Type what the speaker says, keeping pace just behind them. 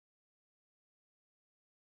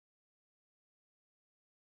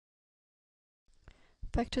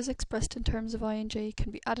Vectors expressed in terms of I and j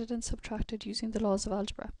can be added and subtracted using the laws of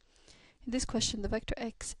algebra. In this question, the vector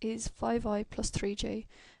x is 5i plus 3j,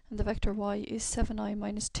 and the vector y is 7i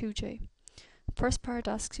minus 2j. The first part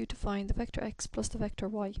asks you to find the vector x plus the vector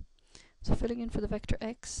y. So filling in for the vector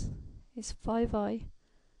x is 5i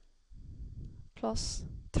plus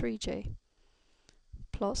 3j,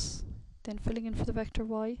 plus, then filling in for the vector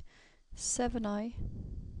y, 7i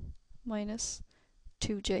minus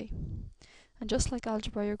 2j. And just like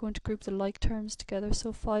algebra, you're going to group the like terms together,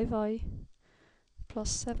 so 5i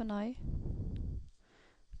plus 7i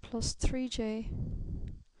plus 3j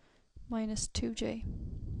minus 2j.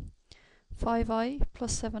 5i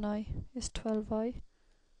plus 7i is 12i,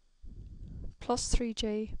 plus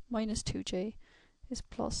 3j minus 2j is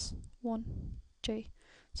plus 1j.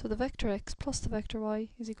 So the vector x plus the vector y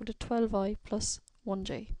is equal to 12i plus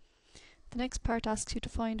 1j. The next part asks you to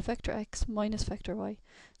find vector x minus vector y.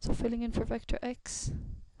 So filling in for vector x,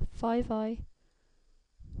 5i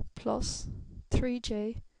plus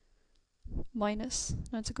 3j minus,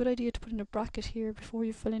 now it's a good idea to put in a bracket here before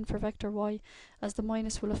you fill in for vector y, as the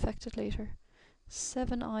minus will affect it later,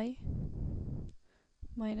 7i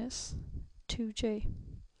minus 2j.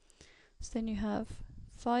 So then you have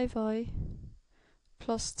 5i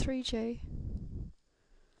plus 3j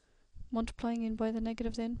multiplying in by the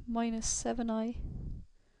negative, then minus 7i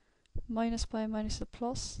minus by a minus a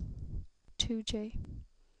plus 2j.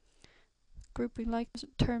 Grouping like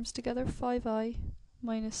terms together, 5i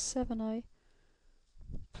minus 7i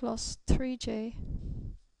plus 3j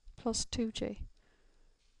plus 2j.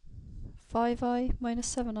 5i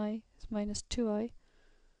minus 7i is minus 2i,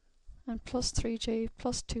 and plus 3j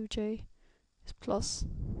plus 2j is plus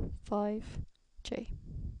 5j.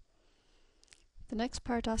 The next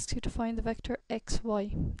part asks you to find the vector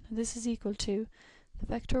xy, and this is equal to the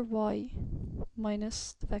vector y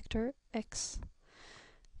minus the vector x.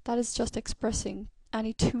 That is just expressing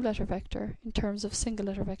any two-letter vector in terms of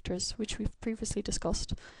single-letter vectors, which we've previously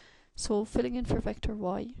discussed. So filling in for vector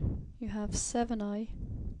y, you have 7i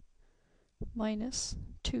minus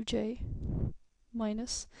 2j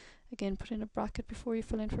minus, again put in a bracket before you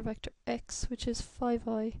fill in for vector x, which is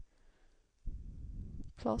 5i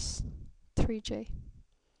plus 3j.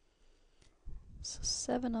 So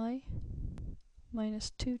 7i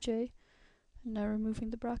minus 2j, and now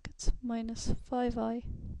removing the brackets, minus 5i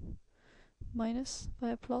minus by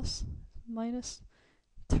a plus minus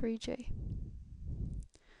 3j.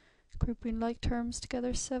 Grouping like terms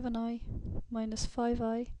together, 7i minus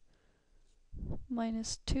 5i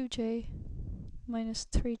minus 2j minus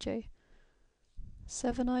 3j.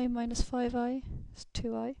 7i minus 5i is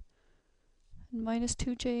 2i, and minus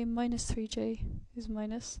 2j minus 3j is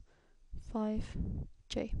minus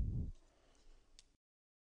 5j.